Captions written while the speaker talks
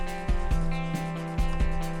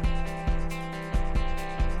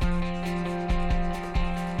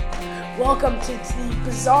Welcome to the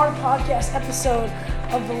Bizarre Podcast episode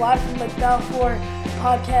of the Live from Lake Balfour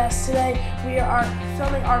podcast. Today we are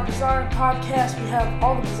filming our Bizarre podcast. We have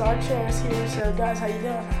all the Bizarre chairs here. So guys, how you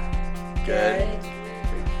doing? Good.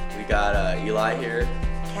 We got Eli here.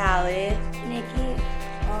 Callie. Nikki.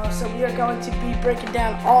 So we are going to be breaking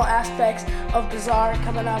down all aspects of Bizarre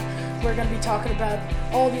coming up. We're going to be talking about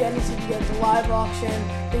all the items you can get at the live auction,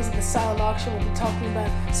 things at the silent auction. We'll be talking about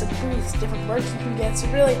some booths, different merch you can get. So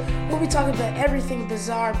really, we'll be talking about everything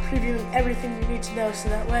Bizarre, previewing everything you need to know so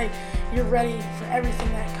that way you're ready for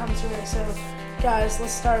everything that comes your way. So guys,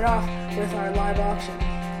 let's start off with our live auction.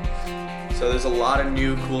 So there's a lot of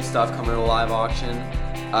new cool stuff coming to the live auction.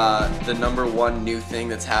 The number one new thing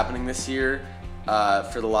that's happening this year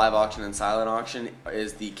for the live auction and silent auction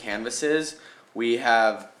is the canvases. We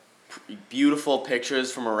have beautiful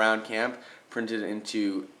pictures from around camp printed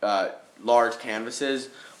into large canvases.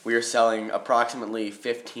 We are selling approximately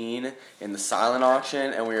 15 in the silent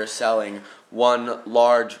auction, and we are selling one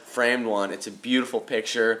large framed one. It's a beautiful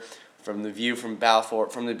picture from the view from Balfour,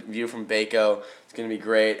 from the view from Baco. It's going to be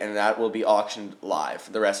great, and that will be auctioned live.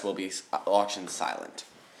 The rest will be auctioned silent.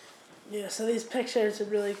 Yeah, so these pictures are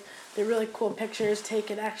really cool pictures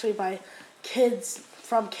taken actually by kids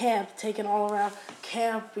from camp, taken all around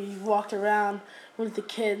camp. We walked around with the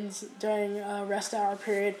kids during a rest hour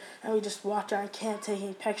period, and we just walked around camp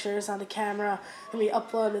taking pictures on the camera, and we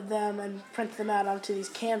uploaded them and printed them out onto these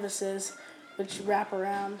canvases, which wrap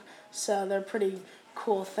around. So they're pretty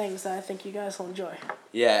cool things that I think you guys will enjoy.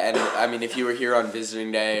 Yeah, and I mean, if you were here on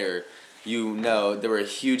visiting day, or there were a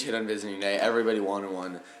huge hit on visiting day. Everybody wanted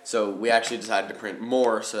one, so we actually decided to print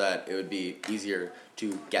more so that it would be easier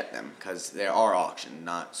to get them because they are auctioned,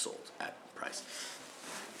 not sold at price.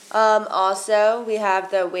 Also, we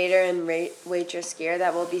have the waiter and waitress gear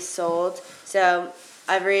that will be sold. So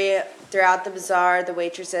throughout the bazaar, the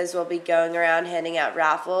waitresses will be going around handing out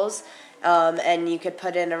raffles, and you could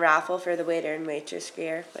put in a raffle for the waiter and waitress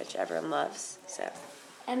gear, which everyone loves.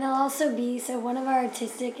 And there'll also be, one of our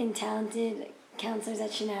artistic and talented counselors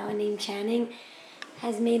at Shinawa named Channing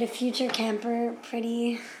has made a future camper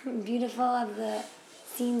pretty beautiful of the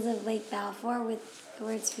scenes of Lake Balfour with the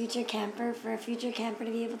words future camper for a future camper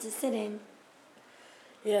to be able to sit in.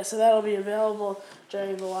 Yeah, so that'll be available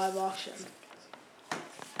during the live auction.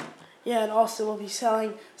 Yeah, and also we'll be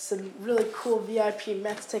selling some really cool VIP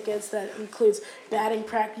Mets tickets that includes batting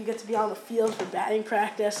practice. You get to be on the field for batting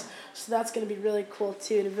practice, so that's going to be really cool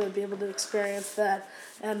too, to really be able to experience that.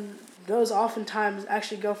 And those oftentimes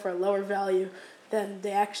actually go for a lower value than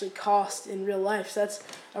they actually cost in real life. So that's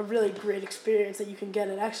a really great experience that you can get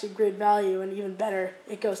at actually great value, and even better,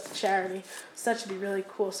 it goes to charity. So that should be really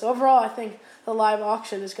cool. So overall, I think the live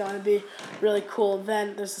auction is going to be a really cool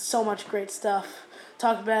event. There's so much great stuff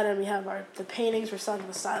talk about it, and we have the paintings we're selling at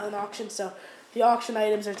the silent auction. So the auction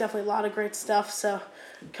items, there's definitely a lot of great stuff, so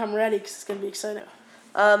come ready because it's going to be exciting.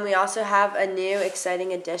 We also have a new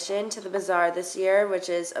exciting addition to the bazaar this year, which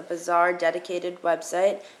is a bazaar dedicated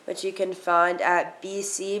website, which you can find at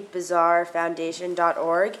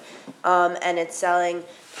bcbazaarfoundation.org, and it's selling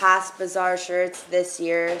past bazaar shirts, this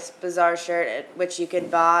year's bazaar shirt, which you can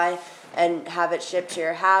buy and have it shipped to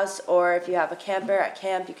your house, or if you have a camper at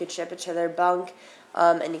camp, you could ship it to their bunk.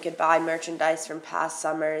 And you could buy merchandise from past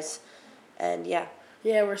summers, and yeah.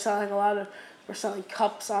 Yeah, we're selling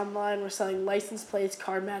cups online. We're selling license plates,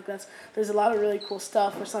 card magnets. There's a lot of really cool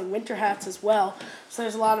stuff. We're selling winter hats as well. So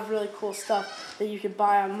there's a lot of really cool stuff that you can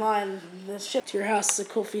buy online that's shipped to your house. Is a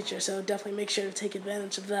cool feature, so definitely make sure to take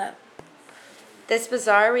advantage of that. This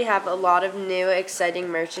bazaar, we have a lot of new exciting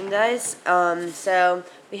merchandise. So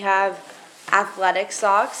we have athletic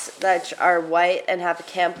socks that are white and have a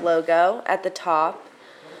camp logo at the top.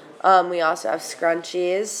 We also have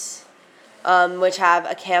scrunchies, which have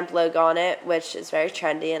a camp logo on it, which is very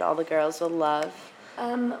trendy and all the girls will love.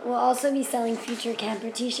 We'll also be selling future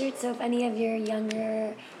camper t-shirts, so if any of your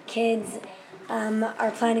younger kids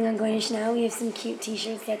are planning on going to Chanel, we have some cute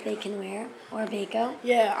t-shirts that they can wear, or Baco.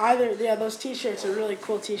 Yeah, those t-shirts are really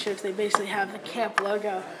cool t-shirts. They basically have the camp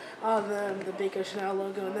logo on them, the Baco Chanel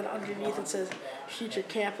logo, and then underneath it says Future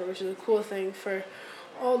Camper, which is a cool thing for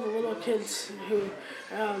all the little kids who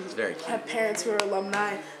have parents who are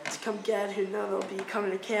alumni to come get, who know they'll be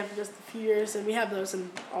coming to camp in just a few years. And we have those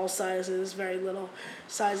in all sizes, very little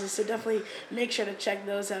sizes, so definitely make sure to check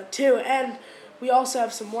those out too. And we also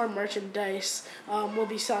have some more merchandise. We'll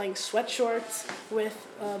be selling sweatshorts with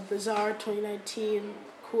Bizarre 2019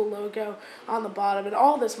 cool logo on the bottom, and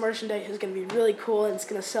all this merchandise is going to be really cool, and it's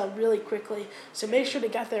going to sell really quickly. So make sure to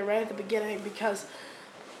get there right at the beginning, because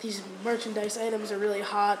these merchandise items are really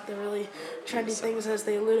hot. They're really trendy things, as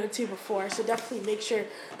they alluded to before. So definitely make sure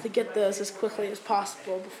to get those as quickly as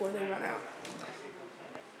possible before they run out.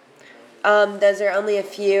 Those are only a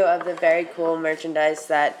few of the very cool merchandise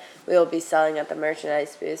that we will be selling at the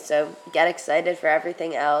merchandise booth. So get excited for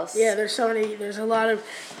everything else. Yeah, there's a lot of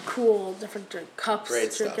cool different cups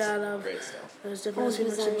Great to drink stuff. out of. Great stuff. There's different, as we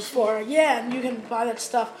Bizarre mentioned before. Yeah, and you can buy that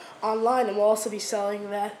stuff online, and we'll also be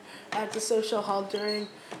selling that at the social hall during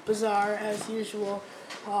Bazaar as usual.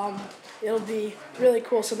 It'll be really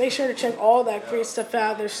cool. So make sure to check all that great stuff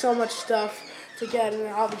out. There's so much stuff to get, and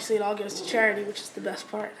obviously it all goes to charity, which is the best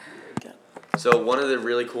part. So one of the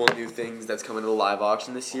really cool new things that's coming to the live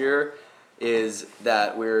auction this year is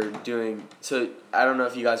that we're doing. So I don't know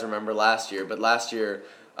if you guys remember last year, but last year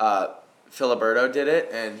Filiberto did it,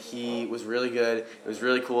 and he was really good. It was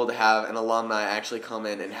really cool to have an alumni actually come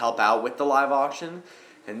in and help out with the live auction.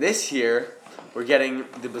 And this year we're getting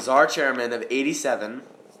the Bazaar chairman of '87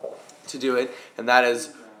 to do it, and that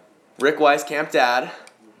is Rick Weiskamp Dad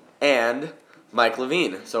and Mike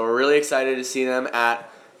Levine. So we're really excited to see them at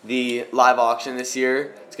the live auction this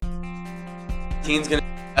year. Teen's gonna be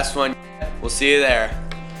the best one. We'll see you there.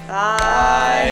 Bye.